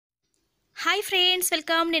Hi friends,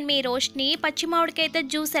 welcome. నేను మీ రోష్ని. పచ్చి మామిడికాయతో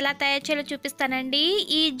juice ఎలా తయారు చేయాలో చూపిస్తానండి.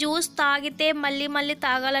 ఈ జ్యూస్ తాగితే మళ్ళీ మళ్ళీ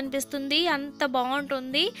తాగాలనిపిస్తుంది, అంత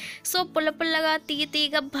బాగుంటుంది. సో పుల్ల పుల్లగా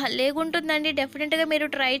తీయగా భలేగా ఉంటుందండి. డెఫినెట్గా మీరు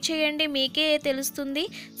ట్రై చేయండి, మీకే తెలుస్తుంది.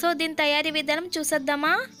 సో దీని తయారీ విధానం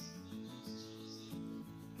చూసేద్దామా.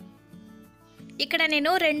 ఇక్కడ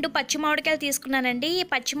నేను 2 పచ్చి మామిడికాయలు తీసుకున్నానండి. ఈ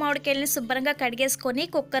పచ్చి మామిడికాయలని శుభ్రంగా కడిగేసుకొని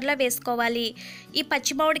కుక్కర్లో వేసుకోవాలి. ఈ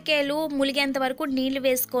పచ్చి మామిడికాయలు ములిగేంత వరకు నీళ్లు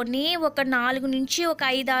వేసుకొని ఒక 4 నుంచి ఒక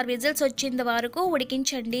 5-6 విజిల్స్ వచ్చేంత వరకు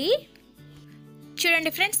ఉడికించండి.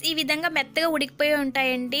 చూడండి ఫ్రెండ్స్, ఈ విధంగా మెత్తగా ఉడికిపోయి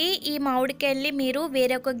ఉంటాయండి. ఈ మామిడికాయల్ని మీరు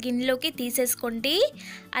వేరే ఒక గిన్నెలోకి తీసేసుకోండి.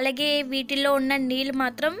 అలాగే వీటిలో ఉన్న నీళ్ళు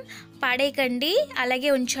మాత్రం పడేయకండి,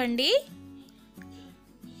 అలాగే ఉంచండి.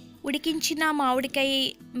 ఉడికించిన మామిడికాయ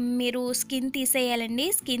మీరు స్కిన్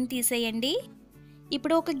తీసేయండి.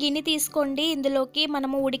 ఇప్పుడు ఒక గిన్నె తీసుకోండి. ఇందులోకి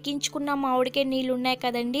మనము ఉడికించుకున్న మామిడికాయ నీళ్ళు ఉన్నాయి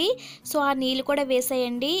కదండి, సో ఆ నీళ్ళు కూడా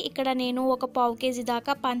వేసేయండి. ఇక్కడ నేను ఒక 1/2 కేజీ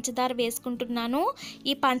దాకా పంచదార వేసుకుంటున్నాను.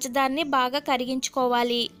 ఈ పంచదారని బాగా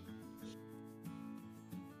కరిగించుకోవాలి.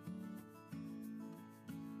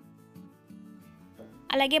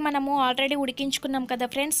 అలాగే మనము ఆల్రెడీ ఉడికించుకున్నాం కదా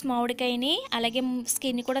ఫ్రెండ్స్ మామిడికాయని, అలాగే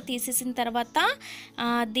స్కిన్ కూడా తీసేసిన తర్వాత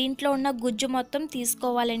దీంట్లో ఉన్న గుజ్జు మొత్తం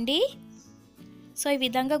తీసుకోవాలండి. సో ఈ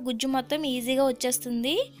విధంగా గుజ్జు మొత్తం ఈజీగా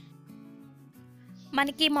వచ్చేస్తుంది.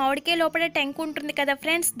 మనకి మామిడికాయ లోపల టెంక్ ఉంటుంది కదా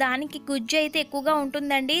ఫ్రెండ్స్, దానికి గుజ్జు అయితే ఎక్కువగా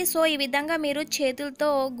ఉంటుందండి. సో ఈ విధంగా మీరు చేతులతో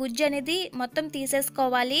గుజ్జు అనేది మొత్తం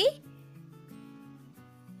తీసేసుకోవాలి.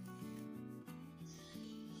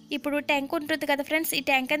 ఇప్పుడు ట్యాంక్ ఉంటుంది కదా ఫ్రెండ్స్, ఈ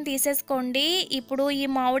ట్యాంక్ని తీసేసుకోండి. ఇప్పుడు ఈ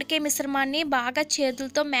మామిడికాయ మిశ్రమాన్ని బాగా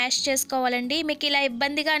చేతులతో మ్యాష్ చేసుకోవాలండి. మీకు ఇలా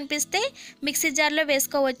ఇబ్బందిగా అనిపిస్తే మిక్సీ జార్లో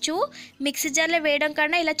వేసుకోవచ్చు. మిక్సీ జార్లో వేయడం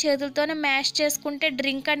కన్నా ఇలా చేతులతోనే మ్యాష్ చేసుకుంటే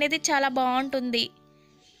డ్రింక్ అనేది చాలా బాగుంటుంది.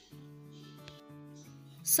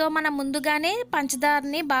 సో మనం ముందుగానే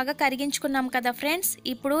పంచదారని బాగా కరిగించుకున్నాం కదా ఫ్రెండ్స్,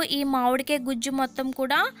 ఇప్పుడు ఈ మామిడికాయ గుజ్జు మొత్తం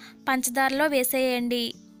కూడా పంచదారలో వేసేయండి.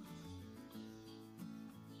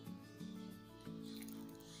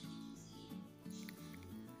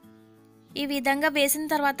 ఈ విధంగా వేసిన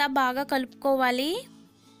తర్వాత బాగా కలుపుకోవాలి.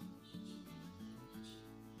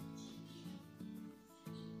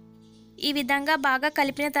 ఈ విధంగా బాగా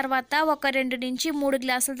కలిపిన తర్వాత ఒక 2 నుంచి 3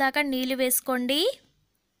 గ్లాసుల దాకా నీళ్లు వేసుకోండి.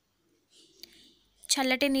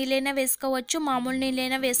 చల్లటి నీళ్ళైనా వేసుకోవచ్చు, మామూలు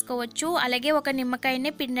నీళ్ళైనా వేసుకోవచ్చు. అలాగే ఒక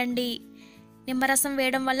నిమ్మకాయని పిండండి. నిమ్మరసం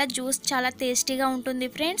వేయడం వల్ల జ్యూస్ చాలా టేస్టీగా ఉంటుంది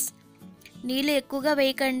ఫ్రెండ్స్. నీళ్ళు ఎక్కువగా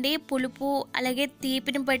వేయకండి, పులుపు అలాగే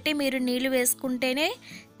తీపిని బట్టి మీరు నీళ్ళు వేసుకుంటేనే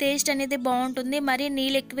టేస్ట్ అనేది బాగుంటుంది. మరి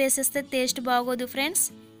నీళ్ళు ఎక్కువ వేసేస్తే టేస్ట్ బాగోదు ఫ్రెండ్స్.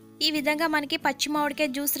 ఈ విధంగా మనకి పచ్చి మామిడికాయ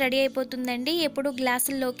జ్యూస్ రెడీ అయిపోతుందండి. ఇప్పుడు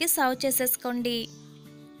గ్లాసుల్లోకి సర్వ్ చేసేసుకోండి.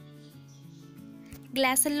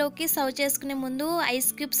 గ్లాసుల్లోకి సర్వ్ చేసుకునే ముందు ఐస్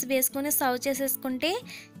క్యూబ్స్ వేసుకొని సర్వ్ చేసేసుకుంటే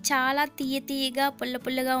చాలా తీయగా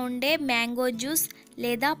పుల్లగా ఉండే మ్యాంగో జ్యూస్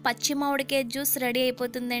లేదా పచ్చి మామిడికాయ జ్యూస్ రెడీ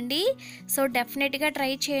అయిపోతుందండి. సో డెఫినెట్గా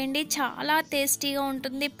ట్రై చేయండి, చాలా టేస్టీగా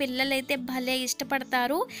ఉంటుంది. పిల్లలైతే భలే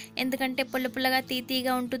ఇష్టపడతారు, ఎందుకంటే పుల్లగా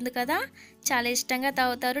తీయగా ఉంటుంది కదా, చాలా ఇష్టంగా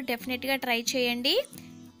తాగుతారు. డెఫినెట్గా ట్రై చేయండి.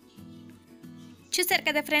 చూసారు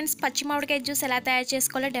కదా ఫ్రెండ్స్, పచ్చి మామిడికాయ జ్యూస్ ఎలా తయారు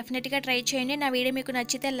చేసుకోవాలో డెఫినెట్గా ట్రై చేయండి. నా వీడియో మీకు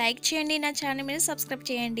నచ్చితే లైక్ చేయండి, నా ఛానల్ మీద సబ్స్క్రైబ్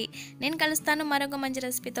చేయండి. నేను కలుస్తాను మరొక మంచి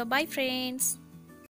రెసిపీతో. Bye friends.